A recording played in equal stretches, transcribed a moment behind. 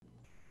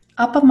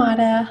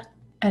Appamada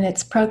and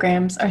its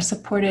programs are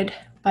supported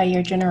by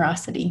your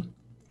generosity,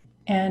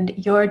 and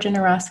your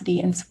generosity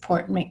and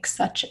support makes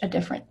such a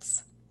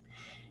difference.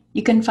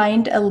 You can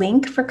find a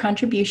link for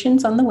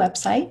contributions on the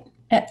website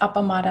at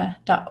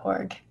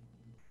appamada.org.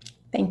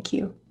 Thank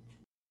you.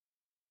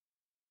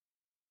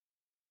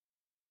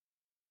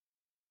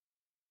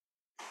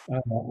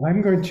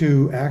 I'm going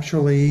to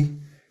actually,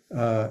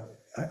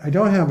 I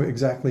don't have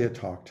exactly a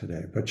talk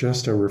today, but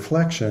just a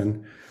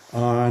reflection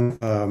on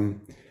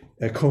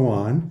a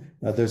koan.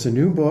 There's a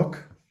new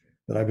book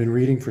that I've been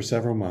reading for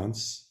several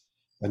months,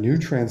 a new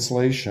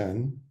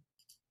translation,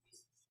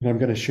 and I'm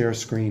going to share a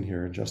screen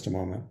here in just a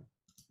moment.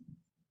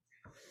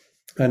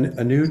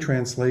 A new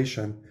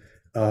translation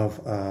of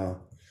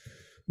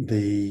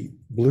the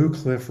Blue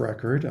Cliff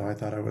record. I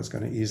thought I was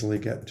going to easily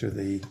get to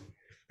the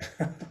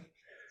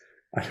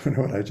I don't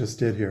know what I just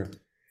did here.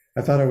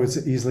 I thought I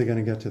was easily going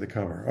to get to the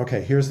cover.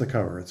 Okay, here's the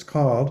cover. It's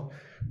called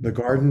The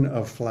Garden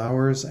of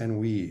Flowers and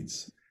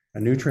Weeds, a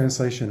new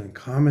translation and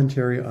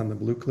commentary on the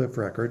Blue Cliff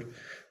record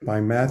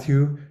by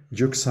Matthew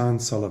Juksan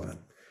Sullivan,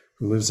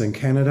 who lives in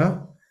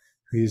Canada.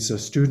 He's a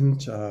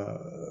student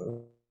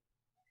of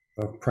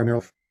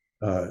primarily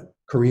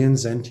Korean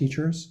Zen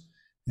teachers,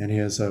 and he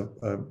has a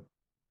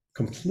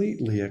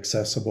completely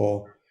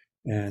accessible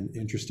and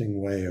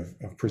interesting way of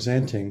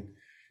presenting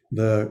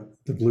the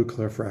Blue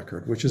Cliff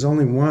record, which is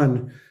only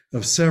one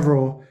of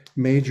several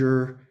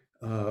major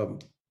koan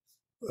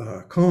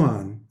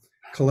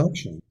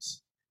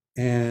collections.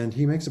 And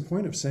he makes a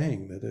point of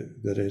saying that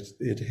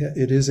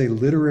it is a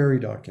literary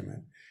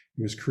document.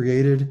 It was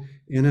created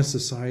in a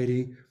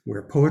society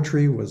where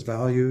poetry was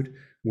valued,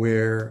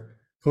 where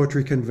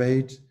poetry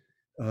conveyed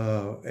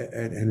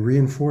and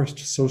reinforced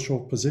social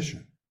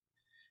position,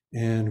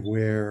 and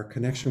where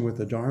connection with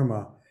the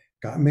Dharma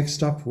got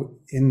mixed up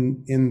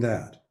in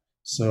that.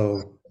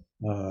 So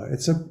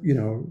it's a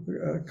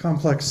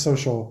complex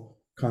social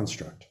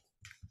construct.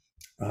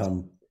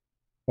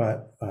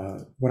 But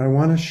what I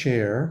want to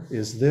share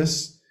is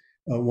this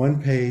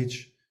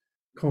one-page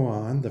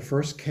koan, the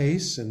first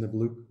case in the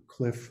Blue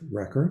Cliff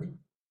record.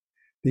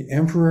 The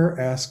emperor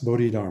asked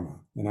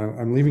Bodhidharma, and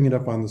I'm leaving it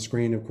up on the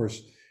screen. Of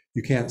course,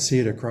 you can't see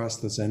it across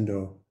the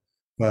Zendo,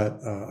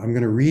 but I'm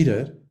going to read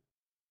it,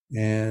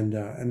 and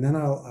then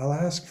I'll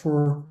ask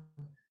for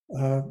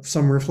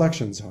some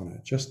reflections on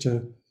it, just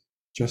to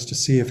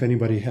see if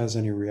anybody has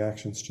any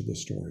reactions to the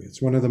story.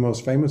 It's one of the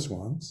most famous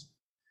ones,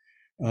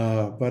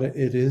 but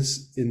it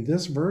is, in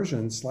this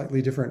version,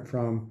 slightly different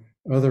from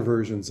other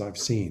versions I've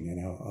seen, and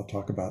I'll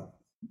talk about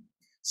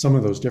some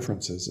of those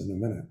differences in a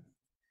minute.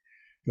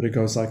 But it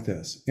goes like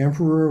this.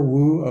 Emperor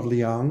Wu of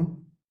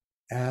Liang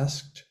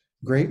asked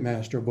Great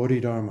Master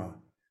Bodhidharma,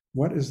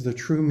 "What is the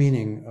true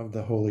meaning of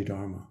the Holy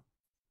Dharma?"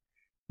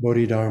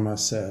 Bodhidharma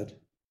said,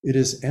 "It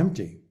is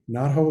empty,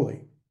 not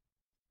holy."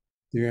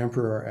 The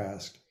emperor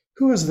asked,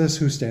 "Who is this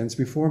who stands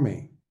before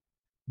me?"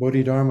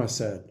 Bodhidharma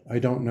said, "I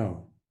don't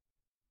know."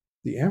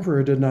 The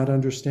emperor did not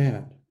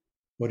understand.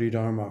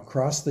 Bodhidharma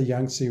crossed the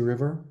Yangtze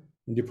River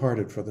and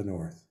departed for the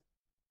north.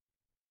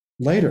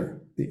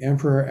 Later, the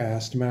emperor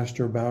asked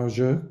Master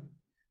Baozhi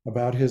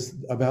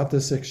about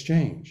this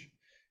exchange.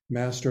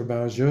 Master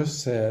Baozhi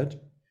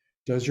said,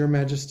 "Does your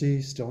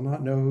majesty still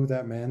not know who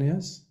that man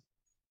is?"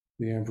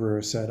 The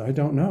emperor said, "I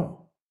don't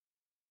know."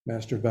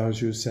 Master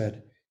Baozhi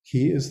said,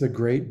 "He is the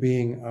great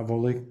being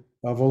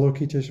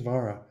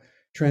Avalokiteshvara,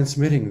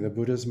 transmitting the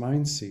Buddha's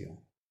mind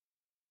seal."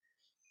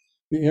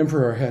 The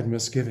emperor had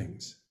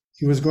misgivings.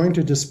 He was going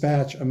to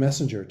dispatch a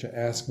messenger to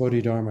ask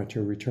Bodhidharma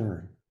to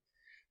return.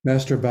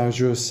 Master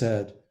Baozhi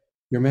said,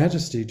 "Your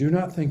Majesty, do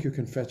not think you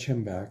can fetch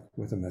him back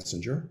with a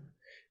messenger.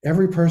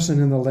 Every person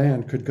in the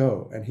land could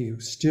go, and he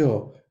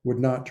still would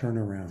not turn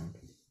around."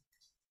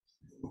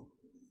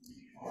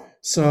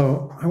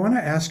 So I want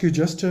to ask you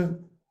just to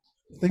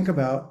think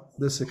about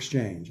this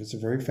exchange. It's a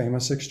very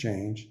famous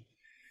exchange.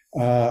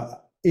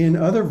 In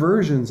other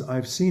versions,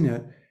 I've seen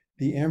it,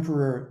 the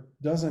emperor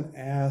doesn't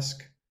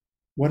ask,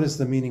 "What is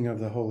the meaning of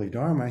the Holy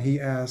Dharma?" He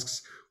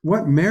asks,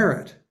 "What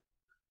merit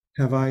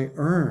have I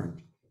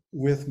earned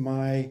with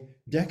my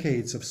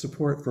decades of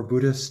support for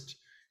Buddhist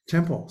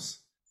temples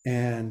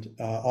and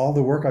all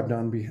the work I've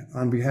done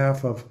on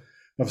behalf of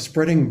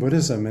spreading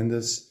Buddhism in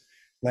this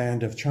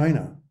land of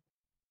China?"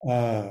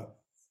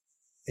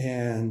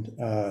 And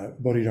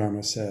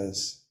Bodhidharma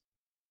says,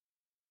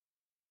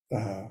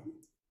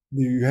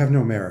 "You have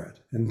no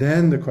merit." And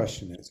then the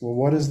question is, well,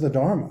 what is the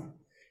Dharma?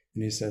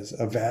 And he says,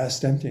 "A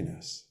vast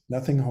emptiness,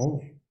 nothing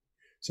holy."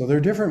 So there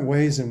are different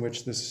ways in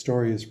which this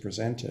story is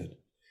presented.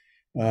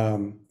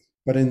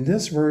 But in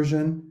this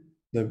version,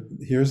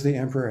 here's the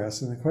emperor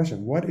asking the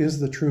question, what is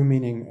the true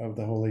meaning of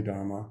the Holy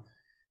Dharma?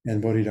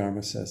 And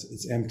Bodhidharma says,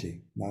 it's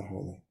empty, not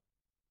holy.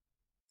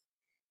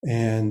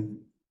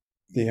 And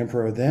the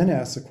emperor then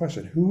asks the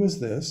question, who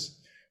is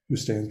this who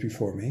stands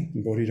before me?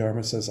 And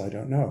Bodhidharma says, I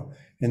don't know.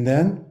 And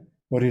then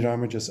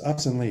Bodhidharma just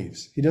ups and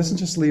leaves. He doesn't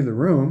just leave the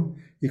room,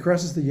 he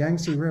crosses the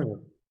Yangtze River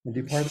and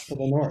departs for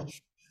the north.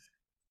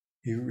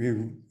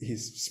 He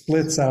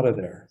splits out of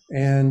there.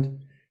 And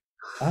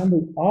On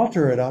the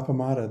altar at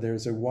Appamada,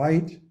 there's a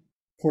white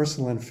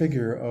porcelain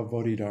figure of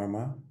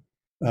Bodhidharma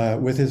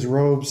with his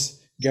robes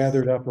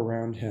gathered up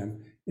around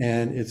him.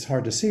 And it's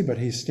hard to see, but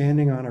he's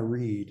standing on a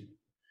reed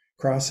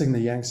crossing the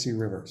Yangtze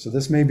River. So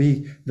this may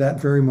be that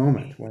very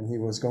moment when he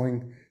was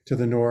going to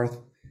the north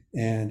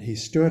and he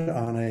stood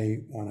on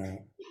a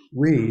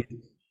reed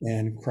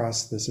and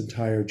crossed this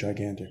entire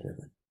gigantic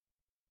river.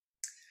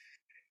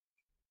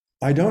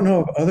 I don't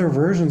know of other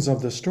versions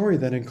of the story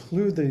that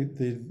include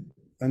the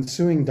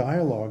ensuing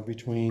dialogue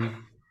between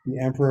the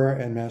emperor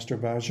and Master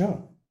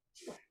Baozhou,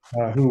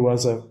 who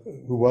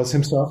was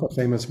himself a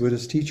famous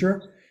Buddhist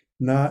teacher.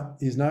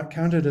 He's not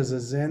counted as a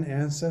Zen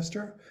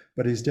ancestor,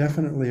 but he's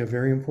definitely a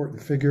very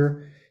important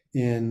figure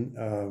in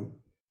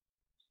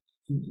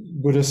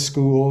Buddhist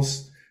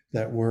schools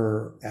that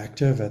were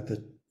active at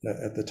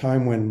the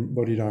time when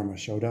Bodhidharma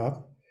showed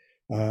up,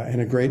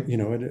 and a great,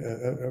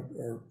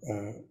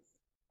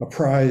 a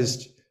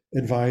prized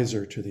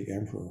advisor to the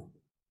emperor.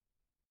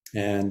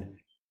 And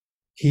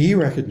he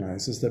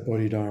recognizes that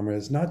Bodhidharma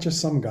is not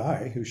just some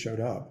guy who showed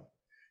up,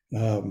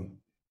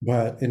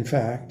 but in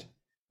fact,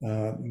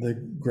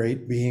 the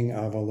great being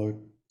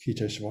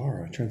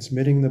Avalokiteshvara,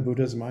 transmitting the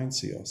Buddha's mind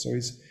seal. So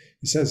he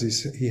says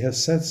he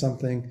has said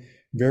something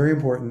very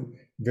important,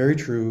 very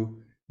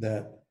true,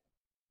 that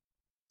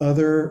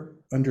other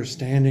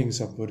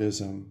understandings of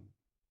Buddhism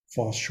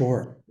fall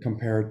short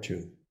compared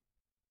to.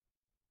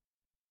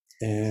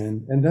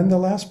 And then the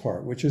last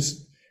part, which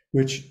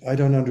I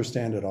don't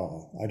understand at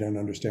all. I don't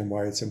understand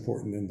why it's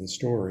important in the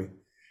story.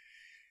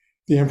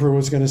 The emperor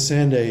was going to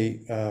send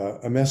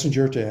a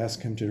messenger to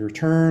ask him to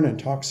return and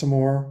talk some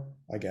more,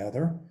 I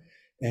gather.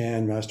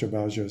 And Master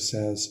Baozhou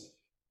says,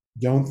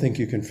 don't think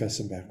you can fess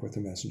him back with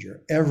a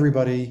messenger.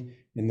 Everybody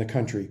in the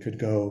country could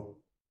go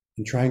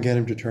and try and get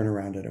him to turn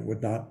around, and it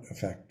would not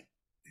affect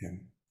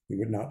him. He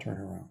would not turn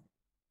around.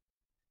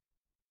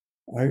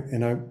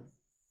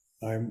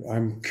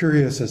 I'm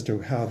curious as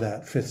to how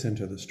that fits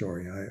into the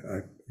story.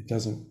 It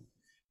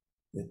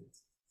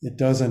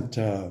doesn't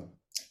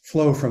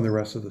flow from the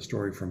rest of the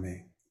story for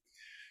me.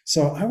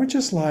 So I would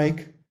just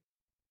like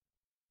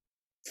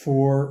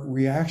for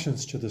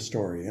reactions to the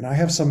story, and I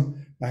have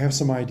some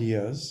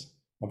ideas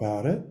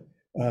about it,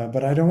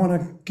 but I don't want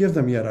to give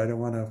them yet. I don't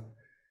want to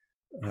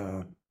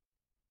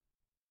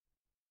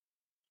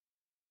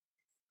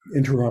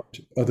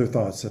interrupt other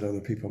thoughts that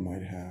other people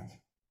might have.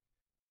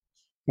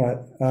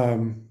 But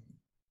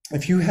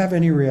if you have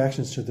any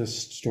reactions to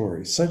this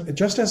story,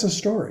 just as a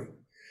story,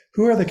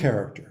 who are the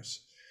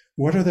characters?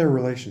 What are their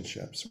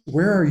relationships?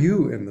 Where are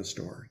you in the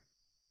story?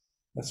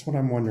 That's what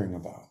I'm wondering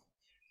about.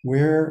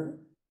 Where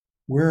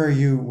are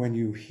you when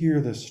you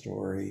hear this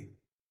story?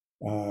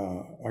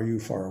 Are you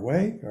far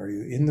away? Are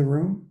you in the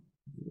room?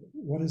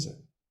 What is it?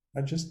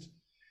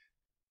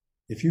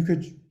 If you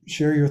could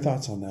share your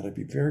thoughts on that, I'd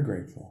be very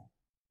grateful.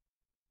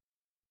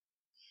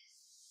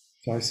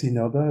 So I see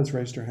Nelda has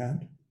raised her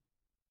hand.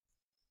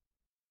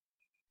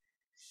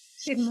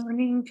 Good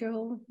morning,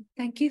 Joel.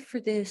 Thank you for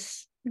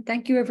this. And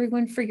thank you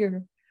everyone for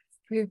your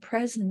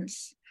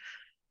presence.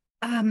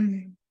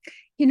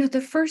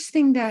 The first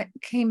thing that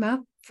came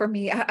up for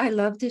me, I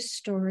love this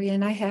story,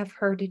 and I have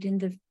heard it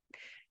in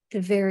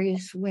the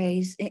various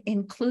ways,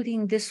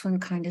 including this one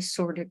kind of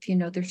sort of,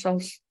 there's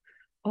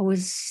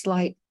always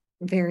slight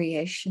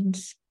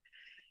variations.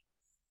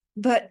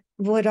 But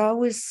what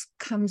always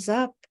comes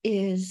up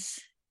is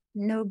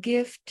no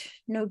gift,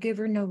 no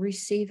giver, no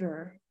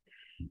receiver.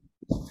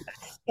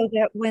 So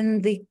that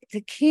when the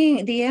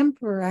king, the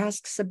emperor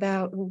asks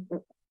about,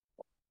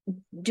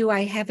 do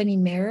I have any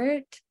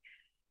merit?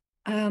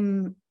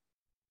 For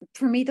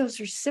me,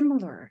 those are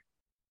similar.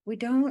 We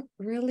don't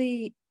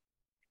really,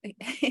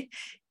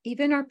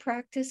 even our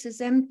practice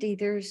is empty.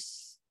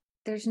 There's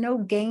no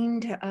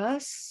gain to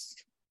us.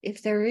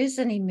 If there is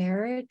any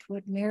merit,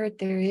 what merit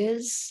there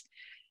is,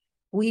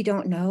 we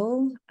don't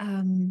know.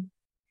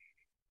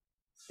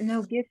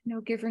 No gift,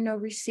 no giver, no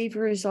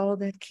receiver is all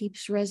that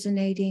keeps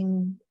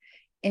resonating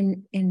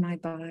in my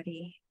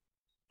body.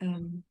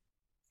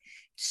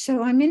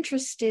 So I'm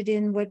interested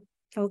in what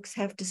folks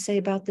have to say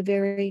about the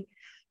very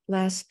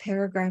last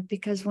paragraph,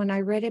 because when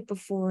I read it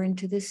before and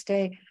to this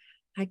day,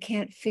 I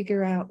can't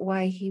figure out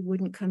why he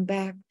wouldn't come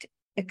back,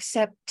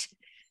 except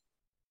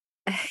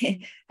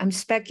I'm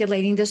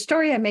speculating. The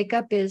story I make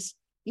up is,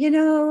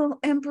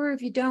 Emperor,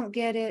 if you don't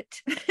get it,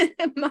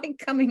 my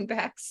coming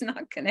back's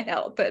not going to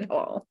help at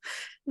all.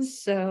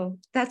 So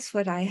that's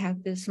what I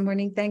have this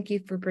morning. Thank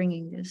you for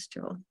bringing this,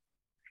 Joel.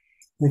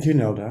 Thank you,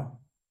 Nelda.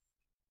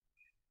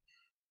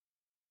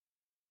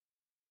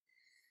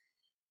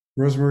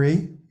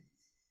 Rosemarie?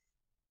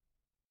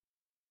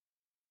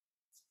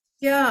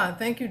 Yeah,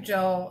 thank you,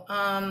 Joel.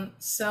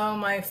 So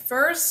my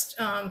first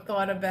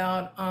thought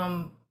about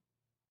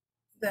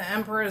the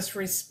emperor's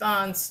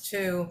response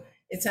to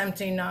 "it's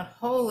empty, not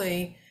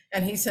holy,"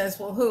 and he says,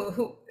 "Well,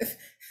 who?"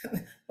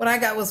 What I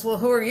got was, "Well,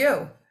 who are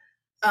you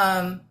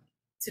to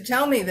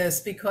tell me this?"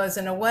 Because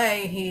in a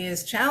way, he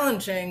is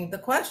challenging the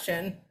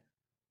question,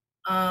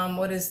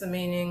 "What is the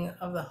meaning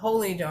of the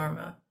holy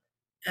Dharma?"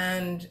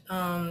 and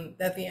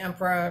that the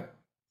emperor,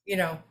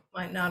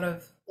 might not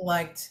have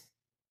liked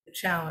the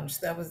challenge.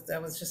 That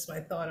was just my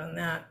thought on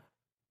that.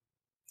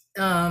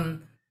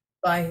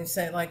 By he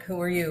said, like, who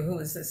are you? Who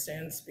is this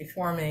stands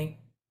before me?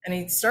 And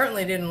he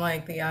certainly didn't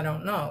like the I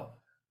don't know.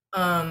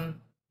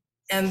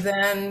 And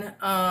then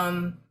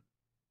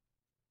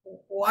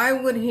why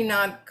would he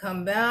not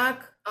come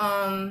back?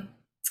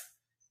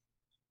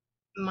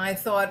 My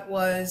thought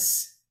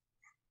was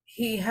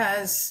he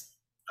has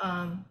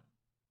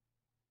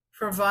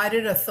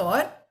provided a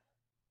thought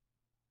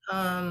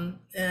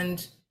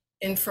and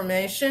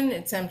information.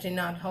 It's empty,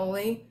 not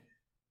holy,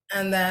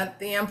 and that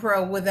the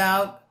emperor,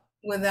 without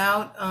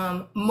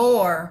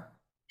more,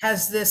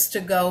 has this to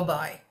go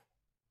by,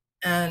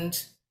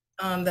 and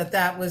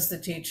that was the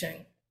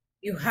teaching.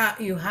 You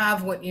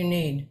have what you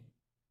need.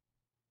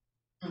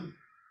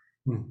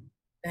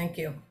 Thank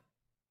you.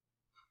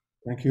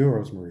 Thank you,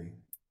 Rosemary.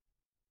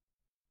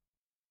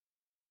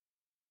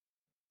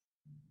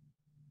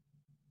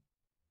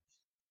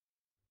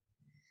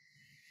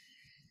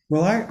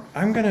 Well,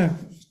 I'm going to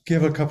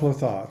give a couple of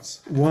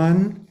thoughts.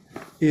 One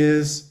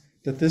is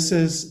that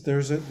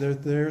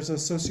there's a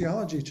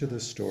sociology to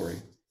this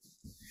story.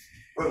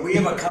 But we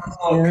have a couple of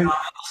comments,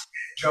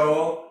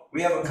 Joel.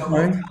 We have a couple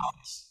of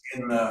comments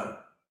in the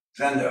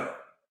Zendo.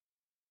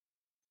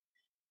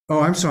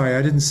 Oh, I'm sorry,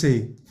 I didn't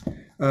see.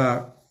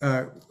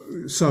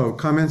 So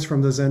comments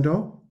from the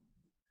Zendo?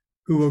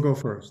 Who will go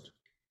first?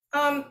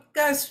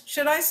 Guys,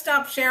 should I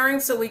stop sharing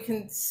so we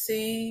can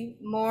see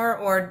more,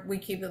 or we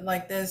keep it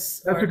like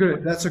this?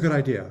 That's a good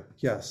idea.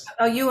 Yes.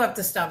 Oh, you have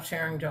to stop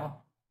sharing,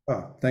 Joel.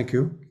 Oh, thank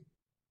you.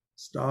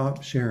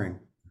 Stop sharing.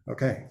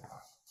 Okay.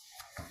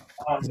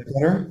 Is it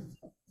better?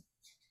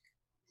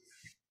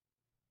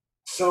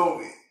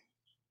 So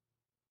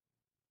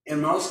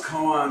in most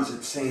koans,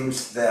 it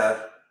seems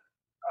that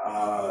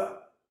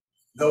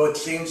though it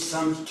seems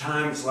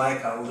sometimes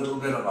like a little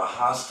bit of a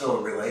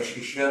hostile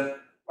relationship,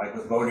 like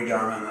with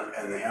Bodhidharma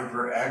and the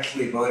emperor,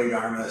 actually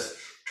Bodhidharma is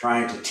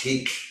trying to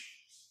teach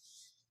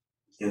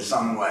in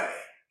some way.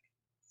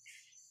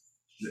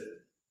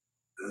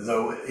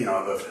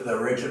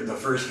 The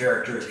first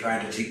character is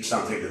trying to teach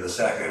something to the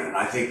second, and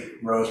I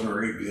think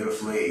Rosemary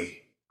beautifully,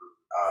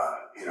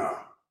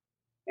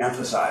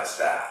 emphasized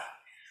that.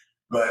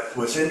 But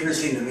what's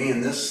interesting to me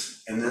in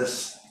this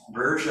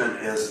version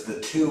is the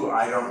two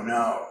I don't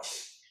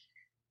knows.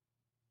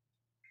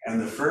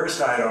 And the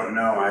first I don't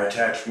know, I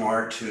attach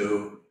more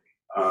to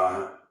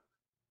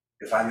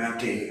if I'm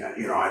empty, I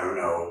don't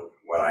know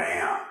what I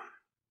am.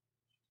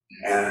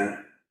 And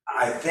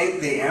I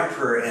think the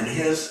emperor in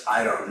his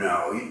I don't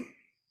know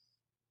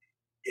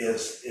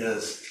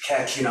is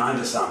catching on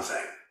to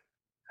something.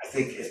 I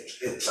think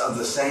it's of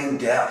the same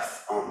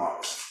depth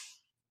almost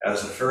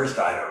as the first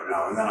I don't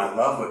know. And then I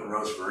love what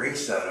Rosemary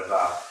said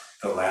about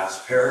the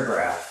last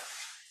paragraph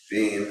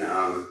being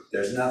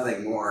there's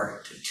nothing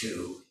more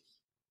to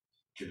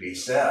be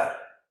said,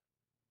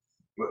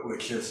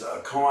 which is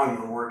a koan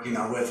we're working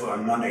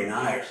on Monday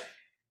night,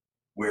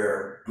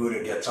 where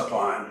Buddha gets up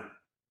on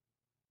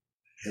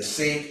his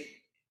seat,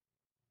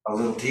 a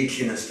little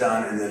teaching is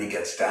done, and then he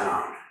gets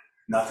down.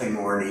 Nothing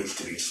more needs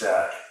to be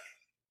said.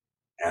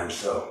 And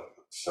so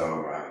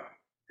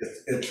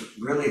it's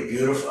really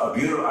beautiful.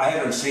 I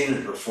haven't seen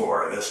it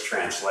before, this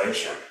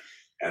translation,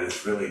 and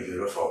it's really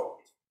beautiful.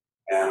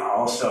 And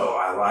also,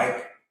 I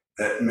like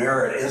that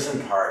merit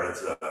isn't part of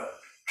the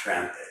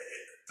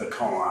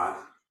koan,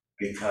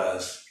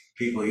 because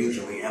people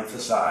usually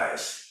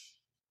emphasize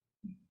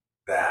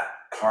that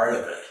part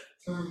of it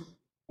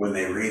when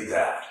they read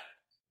that.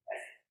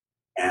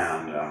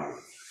 And I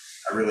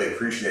really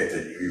appreciate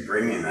that you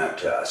bringing that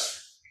to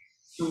us,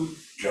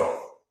 Joel.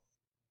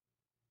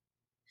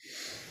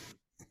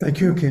 Thank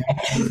you, Ken.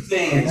 Two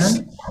things,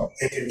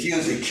 they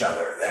confuse each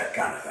other, that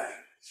kind of thing.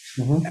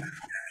 And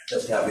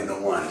just having the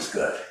one is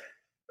good.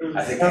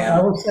 I think I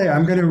will say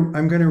I'm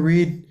going to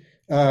read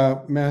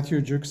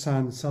Matthew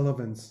Juksan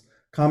Sullivan's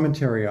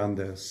commentary on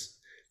this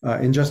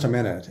in just a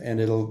minute, and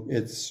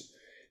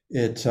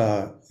it's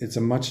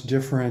a much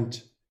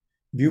different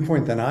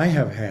viewpoint than I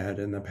have had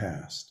in the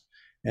past,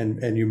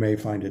 and you may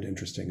find it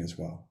interesting as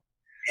well.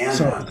 And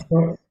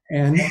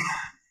thank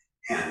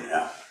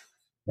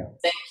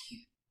you.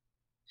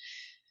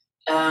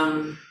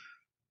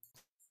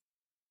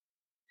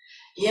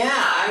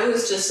 I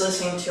was just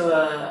listening to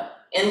a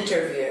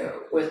interview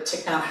with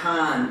Thich Nhat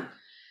Hanh,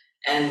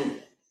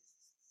 and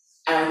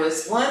I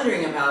was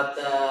wondering about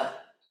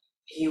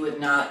he would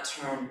not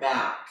turn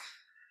back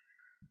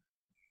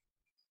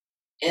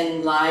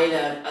in light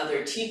of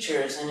other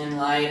teachers and in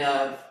light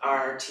of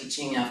our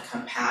teaching of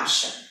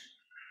compassion.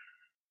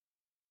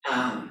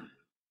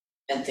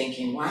 And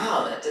thinking,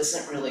 wow, that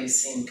doesn't really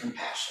seem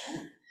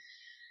compassionate.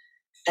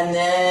 And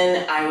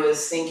then I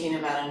was thinking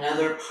about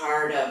another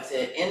part of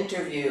the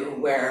interview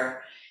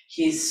where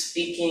he's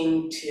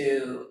speaking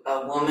to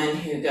a woman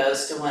who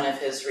goes to one of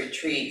his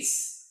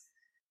retreats,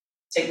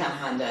 Thich Nhat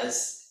Hanh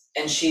does,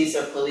 and she's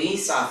a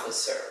police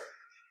officer.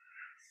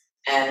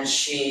 And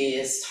she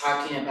is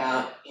talking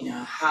about,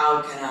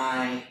 how can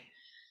I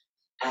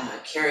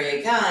carry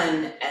a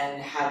gun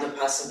and have the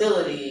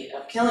possibility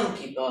of killing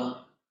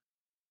people,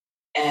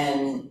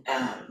 and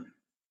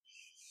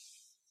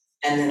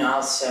then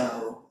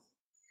also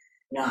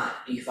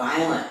not be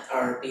violent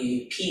or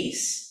be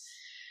peace.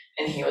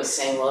 And he was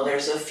saying, well,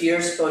 there's a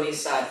fierce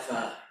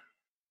bodhisattva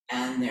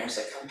and there's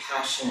a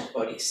compassionate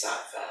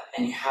bodhisattva,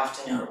 and you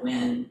have to know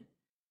when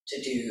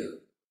to do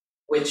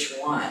which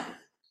one.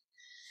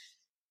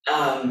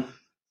 And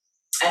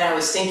I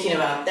was thinking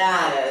about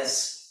that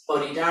as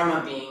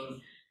Bodhidharma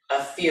being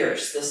a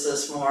fierce. This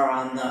is more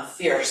on the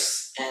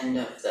fierce end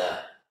of the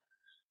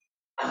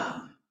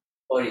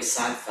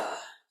bodhisattva.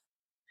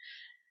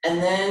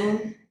 And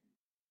then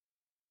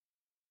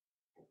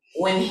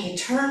when he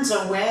turns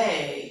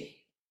away,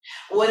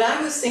 what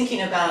I was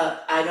thinking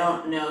about, I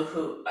don't know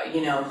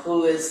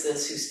who is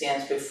this who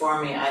stands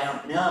before me, I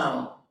don't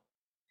know,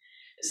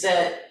 is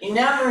that you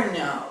never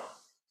know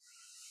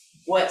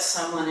what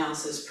someone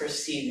else is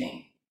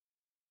perceiving.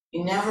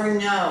 You never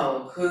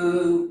know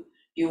who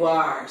you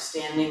are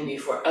standing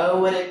before. Oh,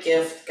 what a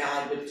gift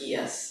God would give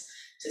us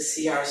to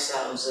see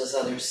ourselves as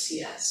others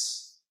see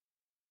us,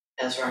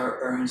 as Robert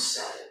Burns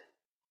said.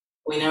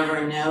 We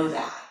never know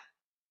that.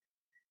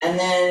 And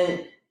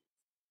then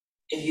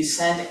if you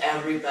sent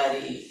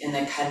everybody in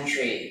the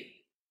country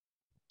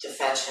to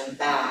fetch him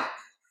back,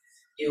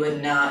 you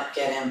would not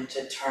get him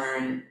to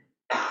turn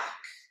back.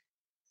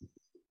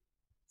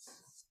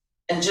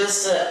 And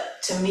just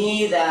to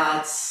me,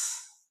 that's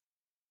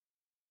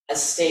a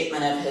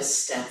statement of his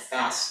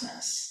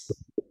steadfastness,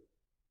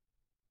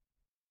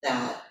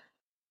 that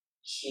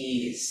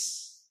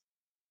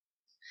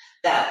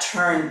that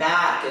turn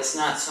back is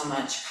not so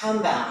much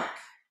come back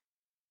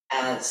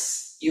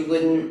as there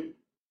wouldn't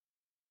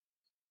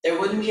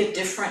be a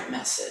different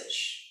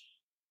message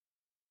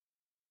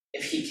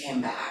if he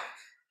came back.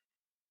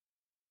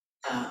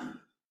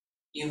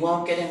 You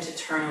won't get him to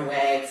turn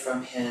away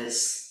from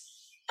his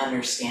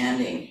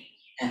understanding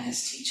and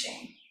his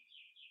teaching.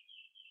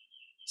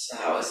 So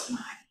that was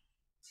my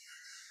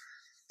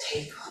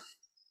take on it.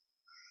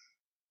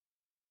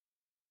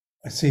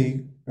 I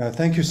see.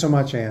 Thank you so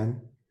much, Anne.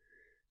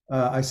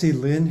 I see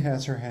Lynn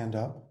has her hand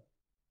up.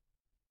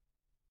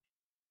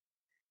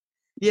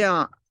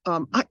 Yeah,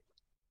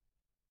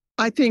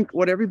 I think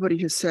what everybody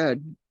has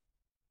said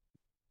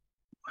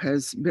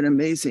has been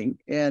amazing.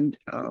 And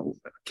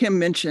Kim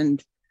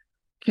mentioned,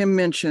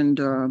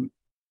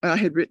 I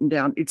had written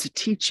down, it's a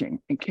teaching,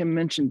 and Kim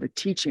mentioned the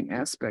teaching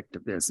aspect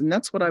of this. And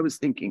that's what I was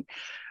thinking.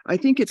 I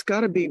think it's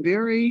got to be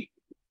very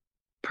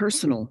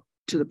personal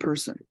to the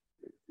person.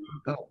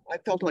 I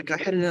felt like I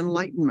had an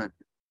enlightenment,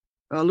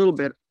 a little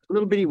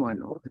bitty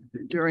one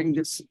during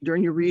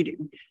your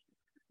reading.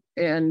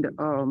 And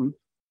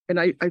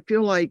I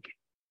feel like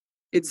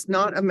it's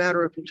not a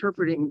matter of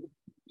interpreting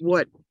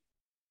what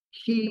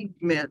he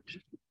meant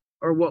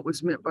or what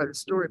was meant by the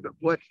story, but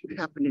what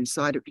happened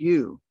inside of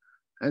you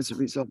as a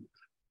result.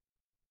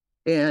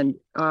 And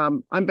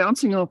I'm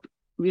bouncing off,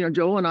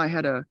 Joel and I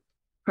had a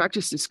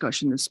practice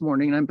discussion this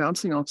morning, and I'm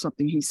bouncing off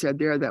something he said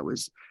there that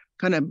was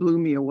kind of blew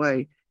me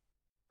away.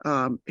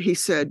 He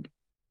said,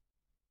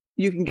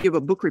 you can give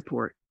a book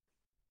report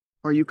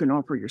or you can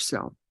offer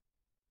yourself.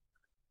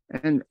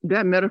 And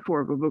that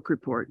metaphor of a book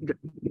report,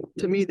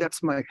 to me,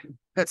 that's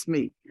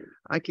me.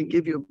 I can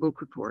give you a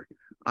book report.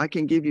 I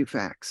can give you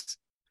facts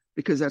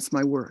because that's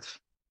my worth.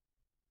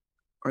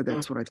 Or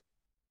that's what I think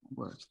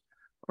worth.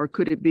 Or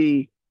could it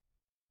be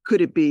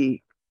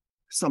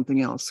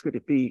something else? Could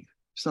it be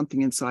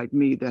something inside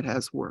me that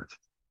has worth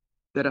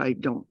that I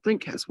don't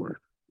think has worth?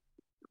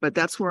 But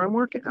that's where I'm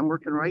working. I'm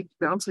working right,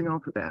 bouncing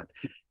off of that.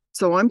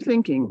 So I'm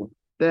thinking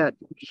that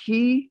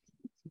he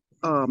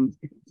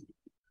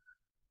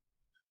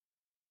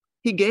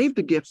gave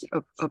the gift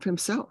of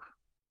himself.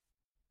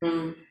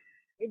 Mm.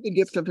 He gave the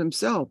gift of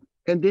himself.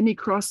 And then he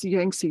crossed the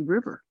Yangtze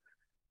River.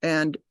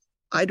 And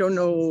I don't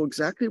know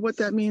exactly what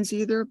that means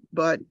either,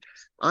 but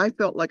I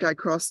felt like I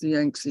crossed the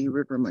Yangtze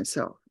River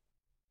myself.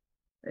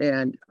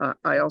 And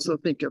I also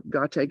think of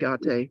gate,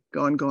 gate,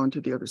 gone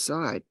to the other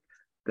side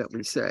that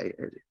we say.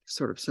 It's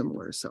sort of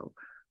similar. So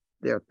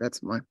there,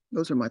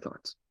 those are my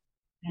thoughts.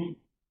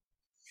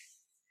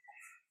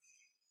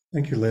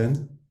 Thank you,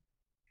 Lynn.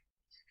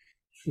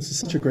 This is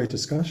such a great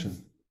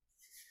discussion.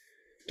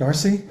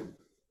 Darcy?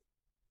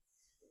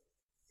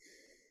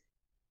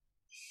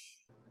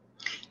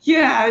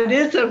 Yeah, it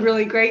is a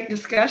really great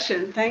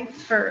discussion.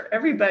 Thanks for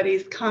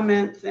everybody's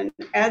comments. And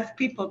as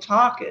people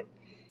talk, it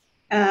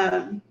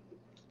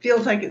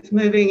feels like it's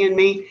moving in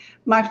me.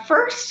 My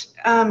first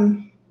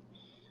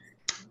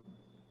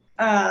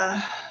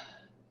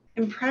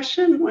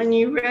impression when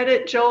you read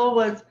it, Joel,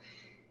 was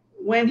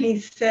when he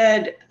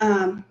said,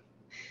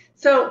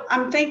 so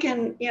I'm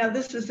thinking,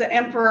 this is the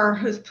emperor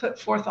who's put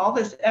forth all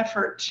this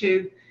effort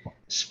to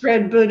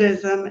spread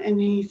Buddhism,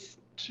 and he's,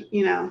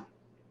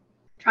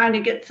 trying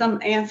to get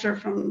some answer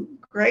from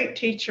great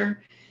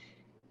teacher.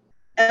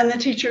 And the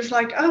teacher's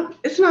like, oh,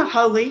 it's not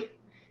holy.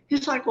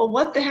 He's like, well,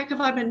 what the heck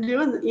have I been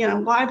doing?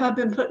 Why have I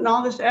been putting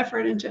all this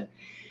effort into?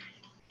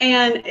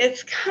 And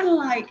it's kind of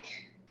like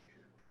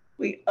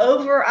we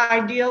over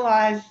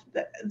idealize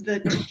the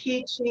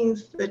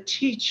teachings, the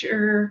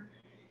teacher,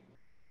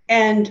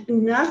 and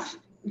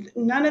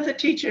none of the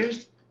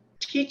teachers'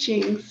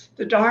 teachings,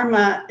 the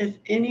Dharma, is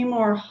any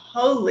more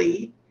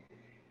holy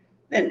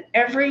than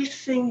every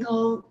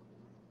single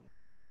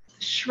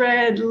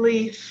shred,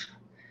 leaf,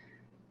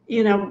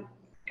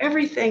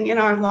 everything in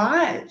our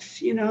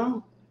lives,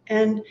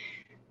 And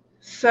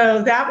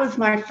so that was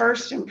my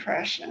first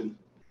impression.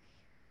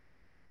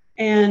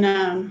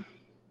 And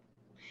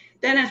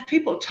then as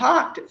people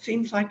talked, it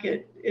seems like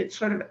it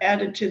sort of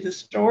added to the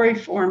story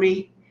for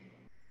me.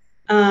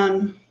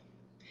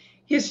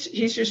 He's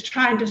just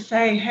trying to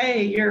say,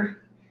 hey, you're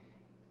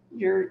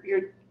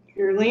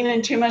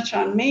leaning too much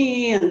on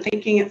me and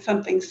thinking it's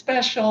something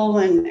special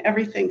and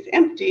everything's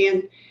empty,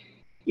 and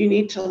you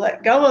need to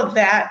let go of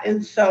that.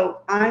 And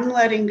so I'm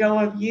letting go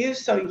of you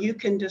so you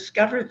can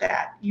discover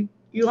that. You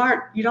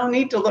don't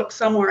need to look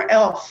somewhere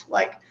else.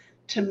 Like,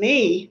 to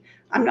me,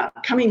 I'm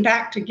not coming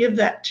back to give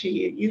that to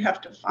you. You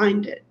have to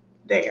find it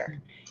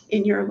there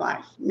in your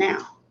life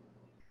now.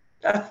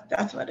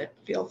 That's what it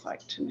feels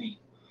like to me.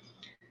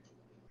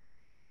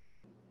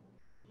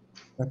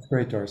 That's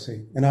great,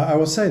 Darcy. And I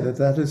will say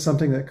that is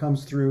something that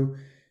comes through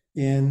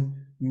in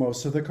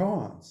most of the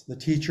koans. The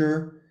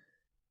teacher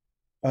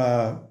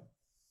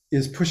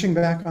is pushing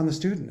back on the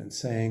student and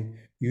saying,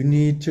 you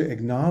need to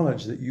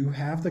acknowledge that you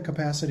have the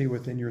capacity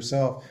within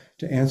yourself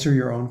to answer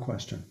your own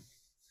question.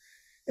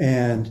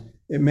 And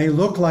it may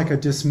look like a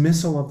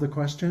dismissal of the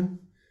question,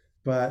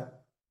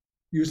 but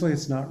usually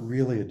it's not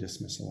really a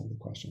dismissal of the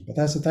question. But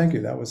that's a thank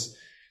you. That was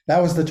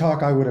the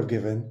talk I would have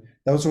given.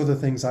 Those were the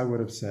things I would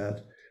have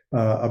said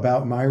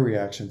about my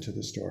reaction to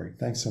the story.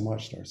 Thanks so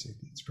much, Darcy.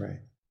 That's great.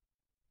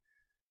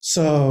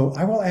 So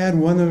I will add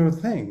one other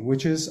thing,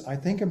 which is, I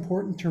think,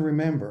 important to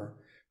remember,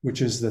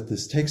 which is that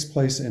this takes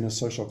place in a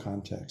social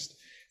context.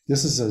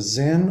 This is a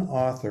Zen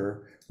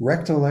author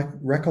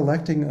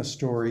recollecting a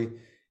story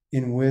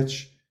in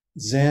which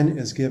Zen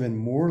is given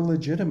more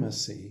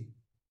legitimacy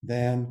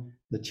than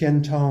the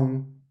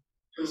Tiantong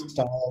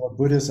style of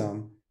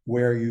Buddhism,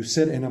 where you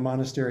sit in a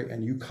monastery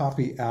and you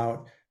copy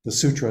out the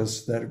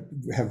sutras that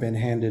have been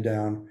handed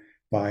down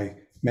by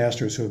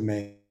masters who have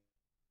made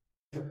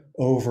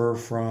over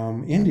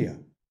from India.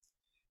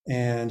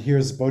 And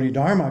here's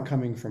Bodhidharma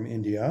coming from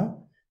India,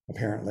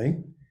 apparently,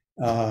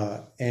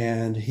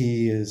 and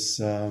he's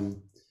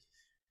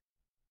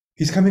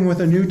coming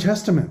with a New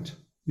Testament.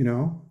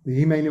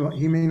 He may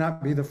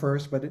not be the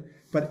first,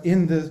 but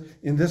in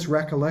this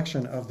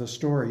recollection of the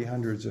story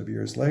hundreds of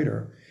years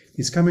later,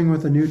 he's coming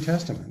with a New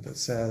Testament that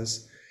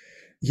says,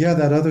 yeah,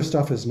 that other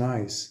stuff is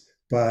nice,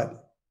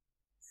 but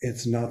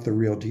it's not the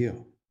real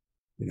deal.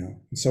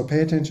 So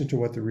pay attention to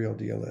what the real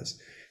deal is.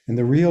 And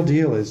the real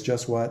deal is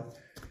just what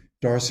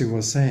Darcy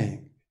was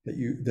saying,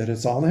 that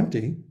it's all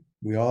empty.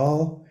 We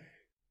all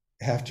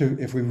have to,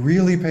 if we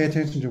really pay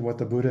attention to what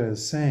the Buddha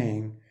is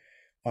saying,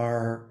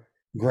 are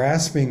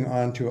grasping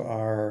onto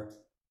our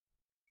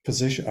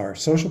position, our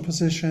social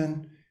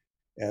position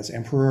as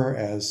emperor,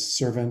 as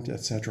servant,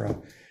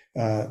 etc.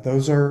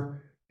 Those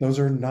are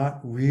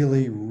not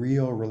really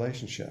real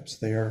relationships.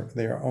 They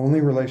are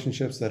only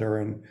relationships that are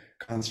in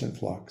constant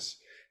flux.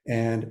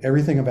 And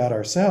everything about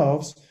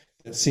ourselves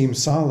that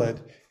seems solid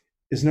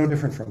is no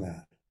different from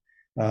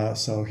that.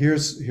 So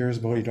here's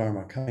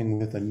Bodhidharma coming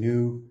with a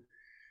new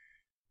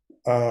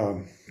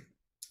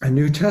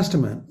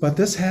testament, but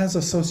this has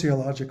a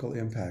sociological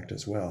impact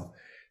as well.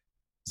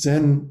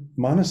 Zen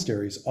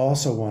monasteries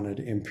also wanted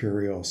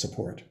imperial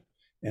support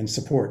and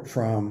support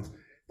from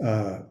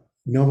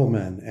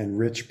noblemen and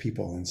rich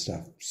people and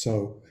stuff.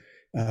 So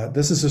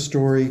this is a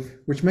story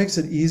which makes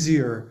it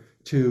easier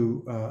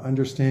to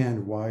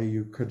understand why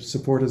you could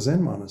support a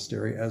Zen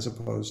monastery as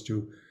opposed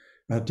to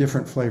a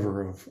different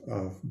flavor of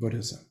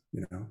Buddhism,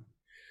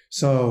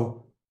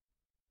 So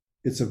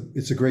it's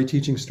a great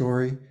teaching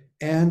story.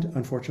 And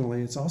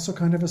unfortunately, it's also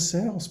kind of a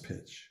sales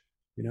pitch,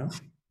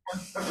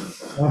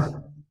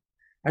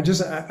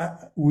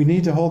 we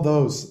need to hold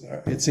those,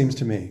 it seems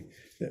to me,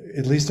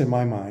 at least in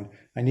my mind,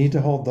 I need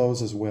to hold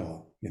those as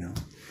well,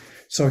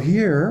 So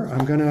here,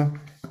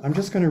 I'm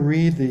just gonna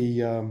read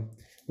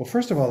well,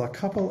 first of all, a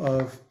couple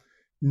of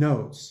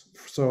notes.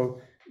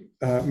 So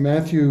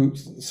Matthew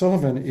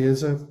Sullivan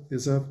is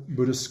a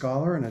Buddhist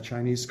scholar and a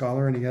Chinese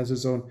scholar, and he has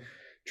his own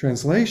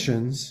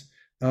translations,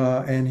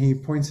 and he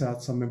points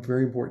out some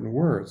very important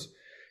words.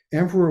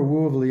 Emperor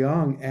Wu of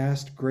Liang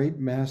asked Great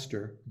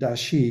Master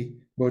Dashi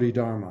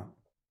Bodhidharma.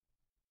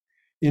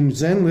 In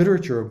Zen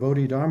literature,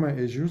 Bodhidharma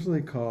is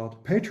usually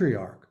called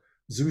Patriarch,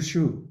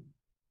 Zushu.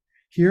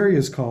 Here he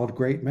is called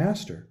Great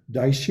Master,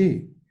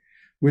 Daishi,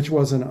 which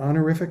was an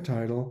honorific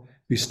title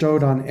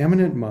bestowed on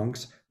eminent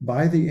monks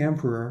by the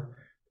emperor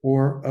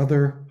or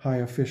other high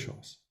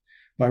officials.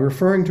 By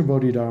referring to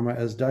Bodhidharma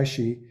as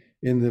Daishi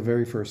in the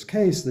very first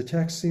case, the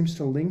text seems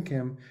to link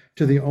him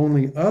to the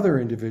only other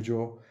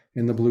individual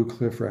in the Blue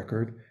Cliff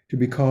record to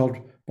be called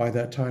by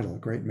that title,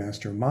 Great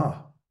Master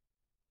Ma,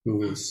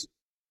 who is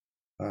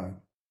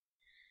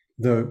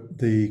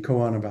the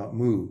koan about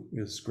Mu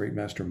is Great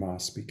Master Ma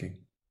speaking.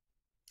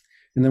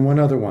 And then one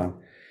other one.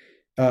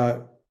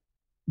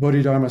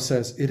 Bodhidharma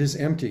says, it is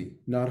empty,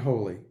 not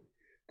holy.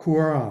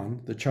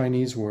 Quran, the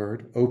Chinese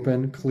word,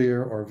 open,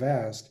 clear, or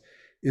vast,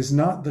 is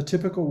not the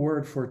typical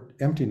word for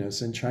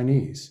emptiness in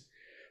Chinese.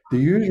 The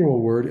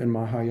usual word in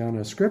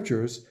Mahayana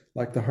scriptures,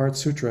 like the Heart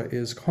Sutra,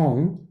 is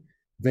Kong,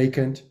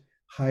 vacant,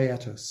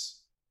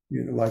 hiatus,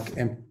 like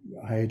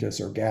hiatus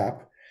or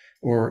gap,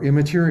 or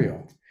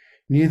immaterial.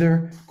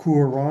 Neither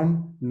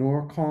Quran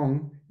nor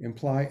Kong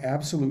imply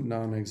absolute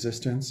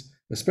non-existence,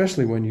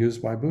 especially when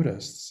used by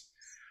Buddhists.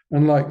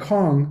 Unlike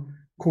Kong,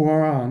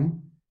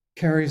 Quran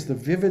carries the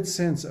vivid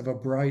sense of a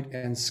bright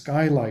and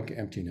sky-like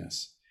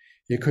emptiness.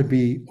 It could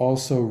be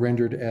also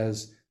rendered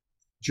as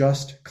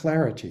just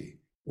clarity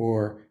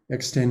or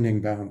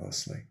extending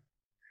boundlessly.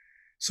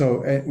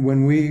 So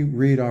when we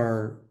read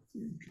our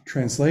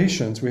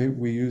translations,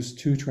 we use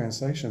two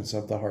translations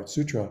of the Heart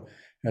Sutra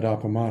at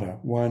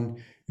Appamada.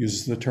 One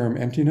uses the term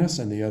emptiness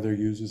and the other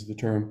uses the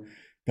term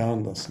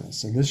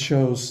boundlessness. And this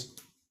shows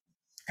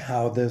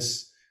how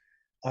this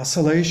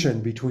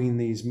oscillation between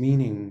these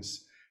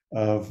meanings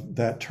of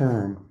that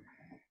term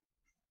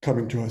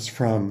coming to us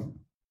from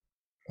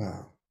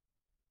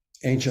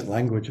ancient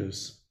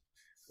languages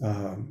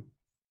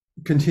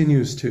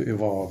continues to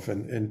evolve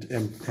and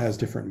has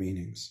different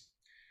meanings.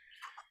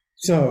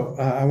 So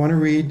I want to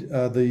read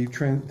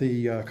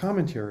the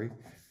commentary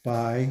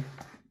by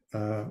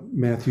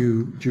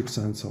Matthew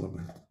Juksan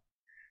Sullivan.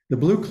 The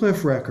Blue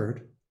Cliff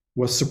Record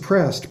was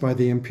suppressed by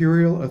the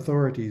imperial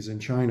authorities in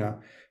China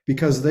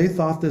because they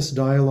thought this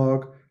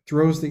dialogue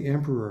throws the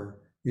emperor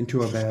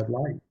into a bad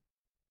light.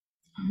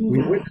 We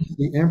witnessed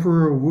the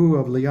Emperor Wu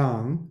of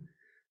Liang,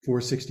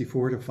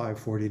 464 to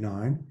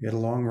 549, he had a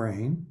long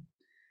reign,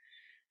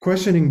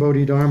 questioning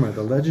Bodhidharma,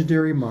 the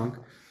legendary monk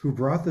who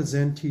brought the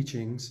Zen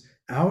teachings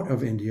out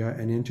of India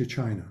and into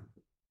China.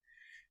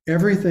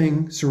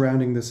 Everything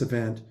surrounding this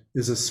event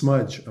is a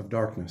smudge of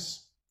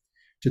darkness.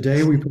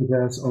 Today we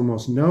possess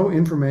almost no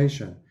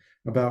information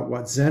about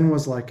what Zen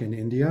was like in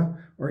India,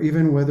 or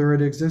even whether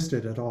it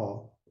existed at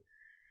all.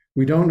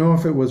 We don't know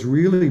if it was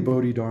really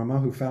Bodhidharma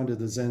who founded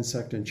the Zen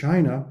sect in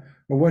China,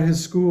 or what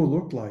his school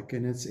looked like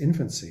in its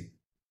infancy.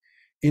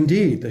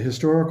 Indeed, the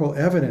historical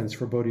evidence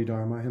for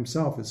Bodhidharma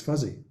himself is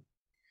fuzzy.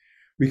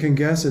 We can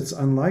guess it's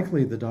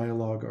unlikely the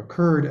dialogue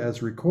occurred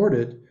as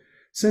recorded,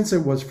 since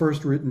it was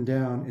first written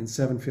down in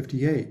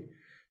 758,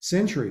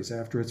 centuries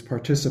after its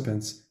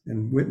participants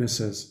and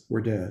witnesses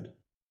were dead.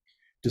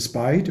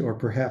 Despite, or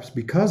perhaps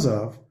because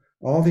of,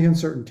 all the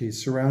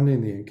uncertainties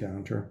surrounding the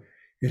encounter,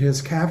 it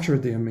has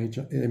captured the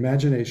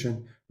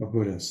imagination of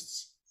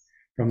Buddhists.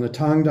 From the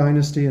Tang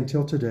Dynasty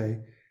until today,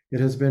 it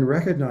has been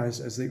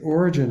recognized as the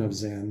origin of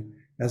Zen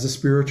as a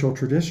spiritual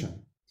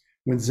tradition,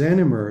 when Zen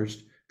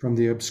emerged from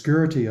the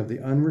obscurity of the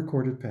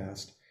unrecorded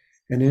past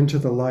and into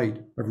the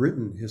light of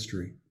written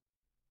history.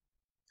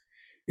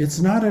 It's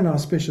not an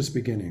auspicious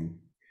beginning.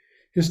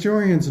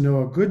 Historians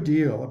know a good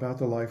deal about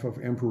the life of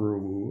Emperor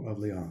Wu of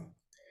Liang.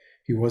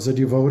 He was a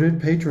devoted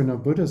patron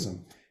of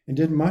Buddhism and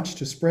did much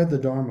to spread the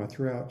Dharma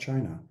throughout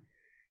China.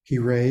 He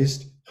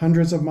raised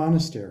hundreds of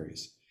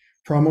monasteries,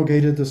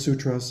 promulgated the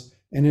sutras,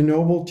 and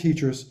ennobled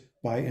teachers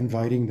by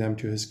inviting them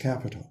to his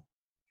capital.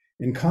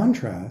 In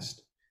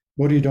contrast,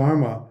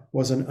 Bodhidharma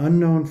was an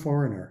unknown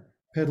foreigner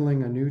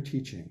peddling a new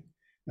teaching,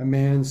 a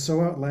man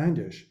so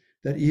outlandish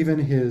that even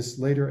his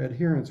later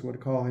adherents would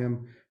call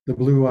him the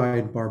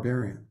blue-eyed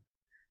barbarian.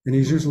 And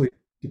he's usually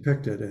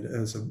depicted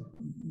as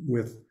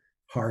with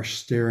harsh,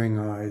 staring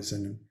eyes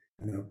and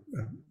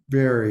a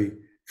very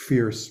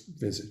fierce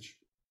visage.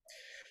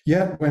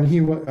 Yet when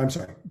he was, I'm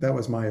sorry, that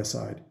was my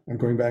aside. I'm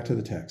going back to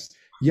the text.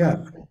 Yet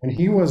when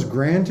he was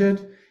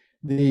granted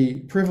the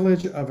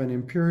privilege of an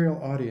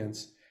imperial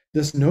audience,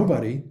 this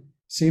nobody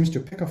seems to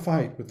pick a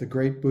fight with the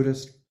great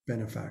Buddhist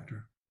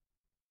benefactor.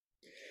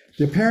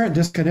 The apparent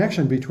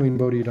disconnection between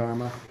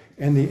Bodhidharma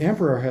and the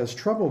emperor has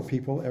troubled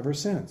people ever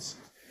since.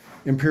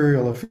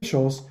 Imperial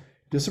officials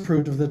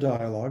disapproved of the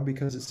dialogue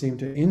because it seemed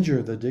to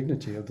injure the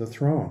dignity of the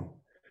throne.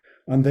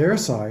 On their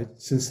side,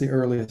 since the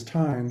earliest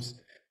times,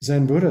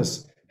 Zen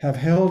Buddhists have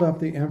held up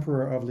the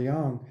emperor of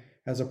Liang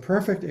as a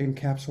perfect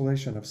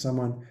encapsulation of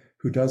someone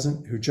who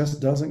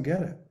just doesn't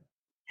get it.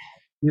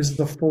 He is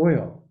the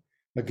foil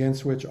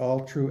against which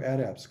all true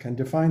adepts can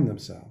define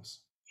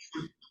themselves.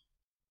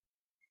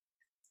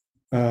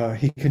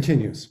 He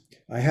continues,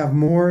 I have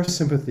more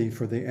sympathy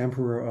for the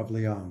emperor of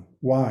Liang.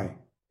 Why?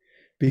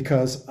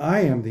 Because I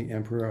am the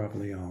emperor of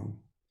Liang.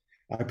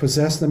 I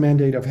possess the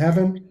mandate of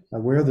heaven, I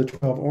wear the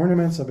 12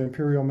 ornaments of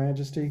imperial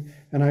majesty,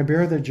 and I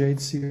bear the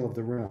jade seal of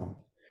the realm.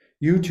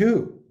 You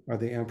too are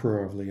the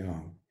emperor of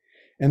Liang.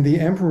 And the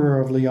emperor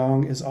of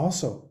Liang is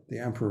also the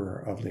emperor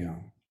of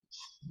Liang.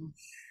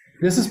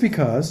 This is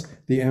because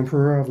the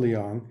emperor of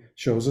Liang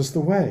shows us the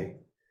way.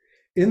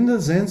 In the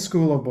Zen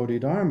school of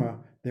Bodhidharma,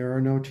 there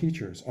are no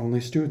teachers,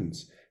 only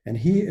students, and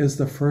he is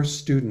the first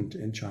student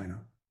in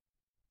China.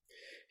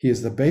 He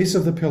is the base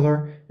of the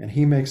pillar, and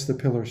he makes the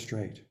pillar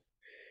straight.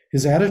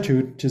 His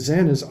attitude to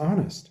Zen is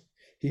honest.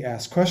 He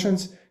asks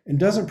questions and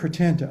doesn't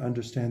pretend to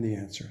understand the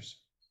answers.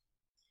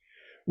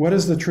 What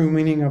is the true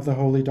meaning of the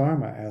Holy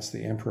Dharma? Asked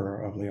the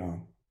Emperor of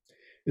Liang.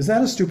 Is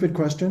that a stupid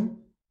question?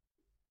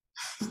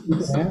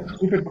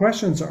 Stupid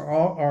questions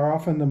are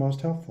often the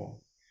most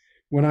helpful.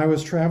 When I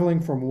was traveling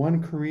from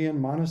one Korean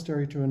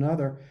monastery to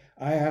another,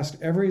 I asked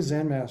every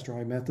Zen master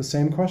I met the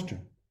same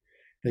question.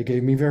 They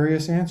gave me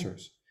various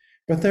answers,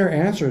 but their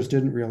answers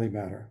didn't really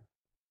matter.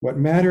 What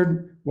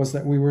mattered was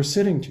that we were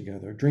sitting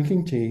together,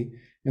 drinking tea,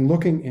 and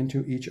looking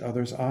into each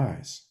other's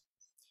eyes.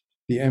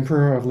 The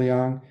Emperor of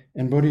Liang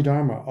and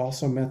Bodhidharma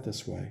also met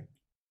this way.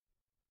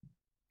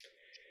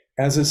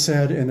 As is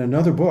said in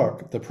another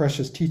book, The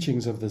Precious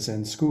Teachings of the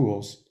Zen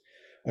Schools,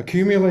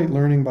 accumulate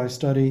learning by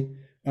study,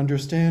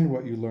 understand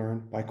what you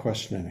learn by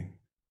questioning.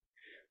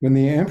 When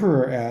the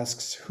emperor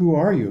asks, "Who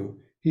are you?"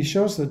 he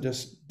shows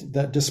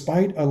that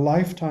despite a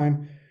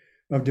lifetime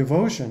of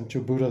devotion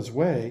to Buddha's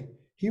way,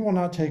 he will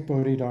not take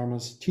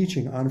Bodhidharma's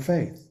teaching on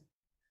faith.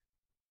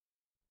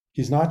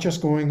 He's not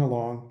just going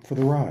along for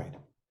the ride.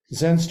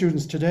 Zen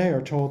students today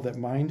are told that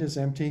mind is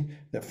empty,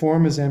 that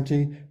form is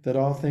empty, that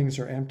all things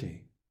are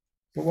empty.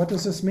 But what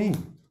does this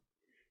mean?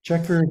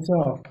 Check for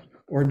yourself,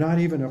 or not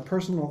even a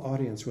personal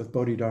audience with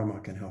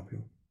Bodhidharma can help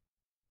you.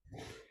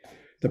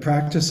 The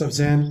practice of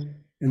Zen,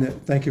 and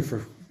thank you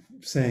for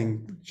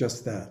saying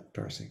just that,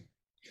 Darcy.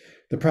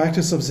 The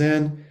practice of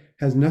Zen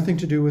has nothing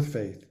to do with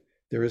faith.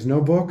 There is no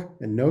book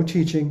and no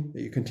teaching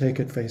that you can take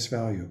at face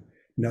value.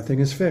 Nothing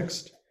is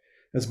fixed.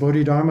 As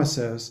Bodhidharma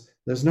says,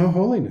 there's no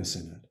holiness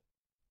in it.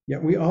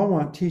 Yet we all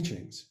want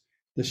teachings.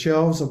 The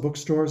shelves of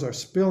bookstores are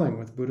spilling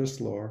with Buddhist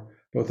lore,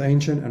 both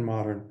ancient and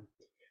modern.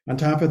 On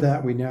top of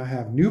that, we now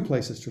have new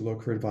places to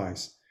look for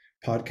advice,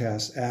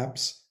 podcasts,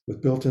 apps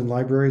with built-in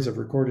libraries of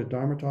recorded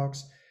Dharma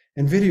talks,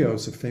 and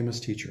videos of famous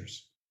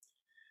teachers.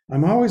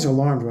 I'm always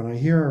alarmed when I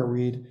hear or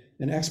read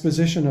an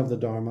exposition of the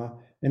Dharma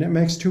and it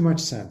makes too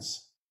much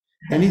sense.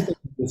 Anything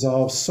that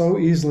dissolves so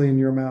easily in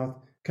your mouth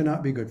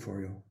cannot be good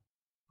for you.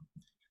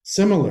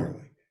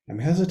 Similarly, I'm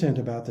hesitant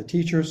about the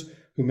teachers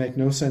who make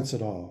no sense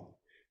at all.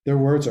 Their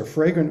words are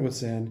fragrant with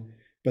Zen,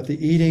 but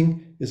the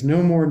eating is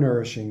no more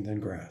nourishing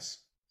than grass.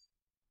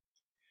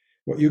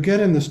 What you get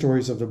in the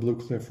stories of the Blue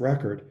Cliff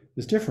Record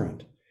is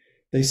different.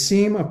 They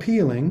seem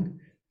appealing,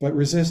 but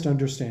resist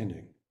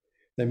understanding.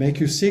 They make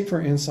you seek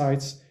for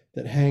insights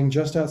that hang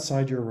just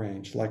outside your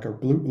range, like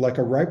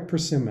a ripe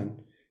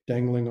persimmon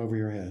dangling over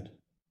your head.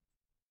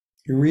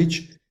 You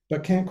reach,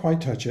 but can't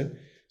quite touch it,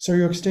 so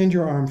you extend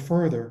your arm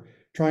further,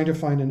 trying to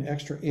find an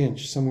extra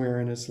inch somewhere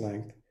in its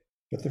length,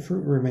 but the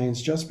fruit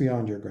remains just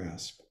beyond your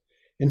grasp.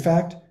 In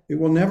fact, it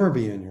will never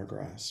be in your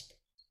grasp.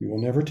 You will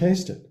never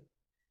taste it.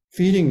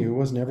 Feeding you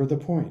was never the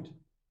point.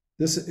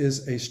 This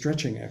is a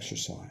stretching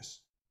exercise.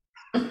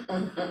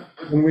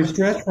 When we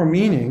stretch for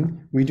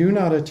meaning, we do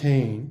not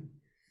attain.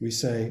 We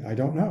say, "I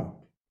don't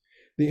know."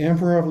 The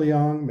Emperor of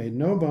Liang made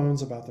no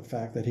bones about the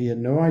fact that he had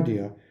no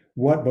idea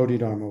what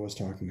Bodhidharma was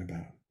talking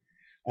about.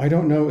 I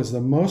don't know is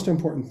the most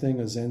important thing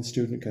a Zen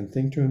student can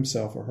think to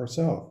himself or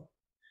herself.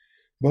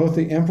 Both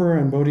the Emperor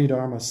and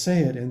Bodhidharma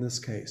say it in this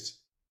case,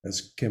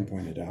 as Kim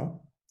pointed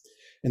out,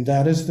 and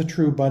that is the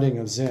true budding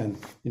of Zen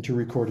into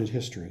recorded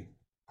history.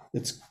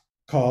 It's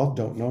called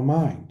Don't Know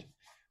Mind.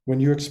 When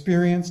you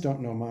experience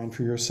Don't Know Mind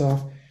for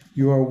yourself,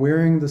 you are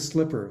wearing the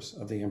slippers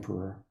of the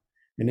Emperor.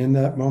 And in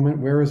that moment,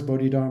 where is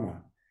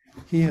Bodhidharma?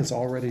 He has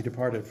already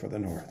departed for the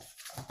north.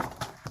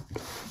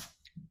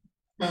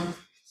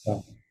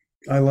 So,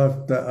 I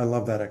love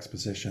that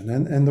exposition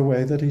and the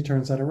way that he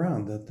turns that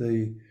around,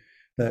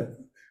 that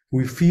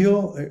we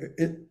feel,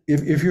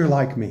 if you're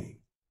like me,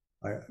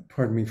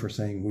 pardon me for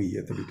saying we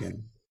at the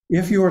beginning,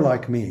 if you're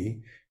like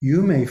me,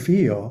 you may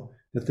feel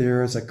that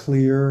there is a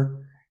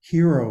clear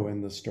hero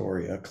in the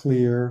story, a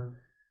clear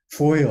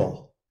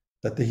foil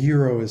that the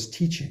hero is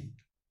teaching.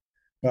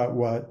 But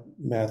what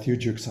Matthew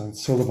Juksan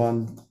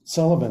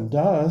Sullivan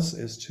does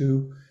is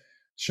to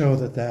show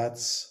that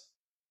that's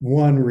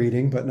one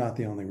reading, but not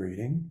the only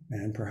reading,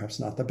 and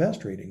perhaps not the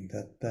best reading.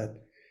 That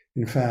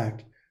in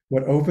fact,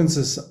 what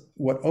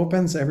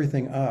opens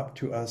everything up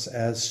to us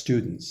as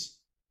students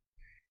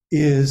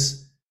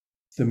is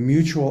the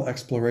mutual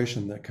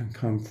exploration that can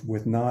come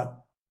with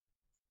not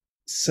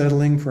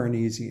settling for an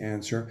easy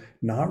answer,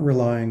 not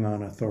relying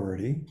on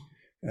authority,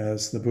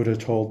 as the Buddha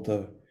told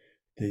the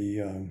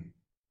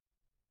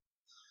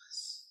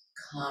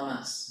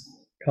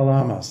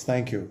Kalamas,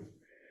 thank you.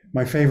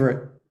 My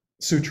favorite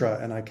sutra,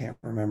 and I can't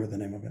remember the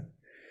name of it.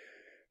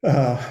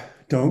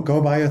 Don't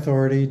go by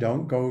authority.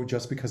 Don't go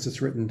just because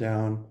it's written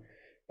down.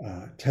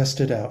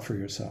 Test it out for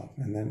yourself.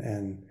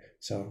 And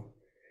so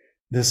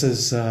this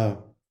is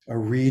a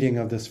reading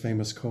of this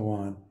famous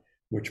koan,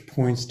 which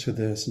points to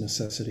this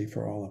necessity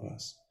for all of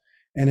us.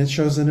 And it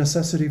shows the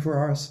necessity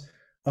for us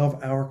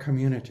of our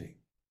community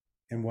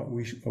and what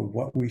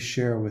we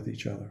share with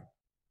each other.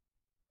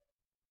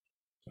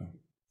 So,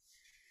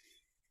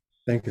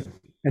 thank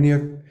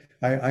you.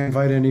 I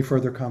invite any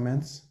further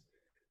comments.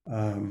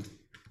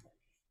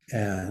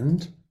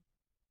 And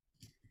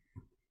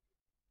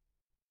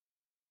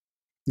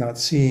not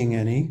seeing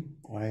any,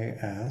 I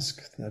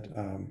ask that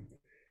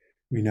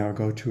we now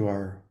go to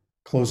our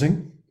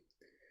closing.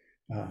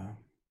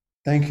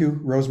 Thank you,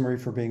 Rosemary,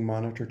 for being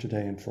monitor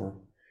today and for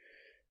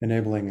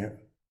enabling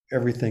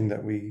everything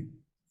that we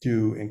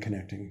do in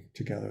connecting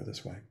together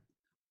this way.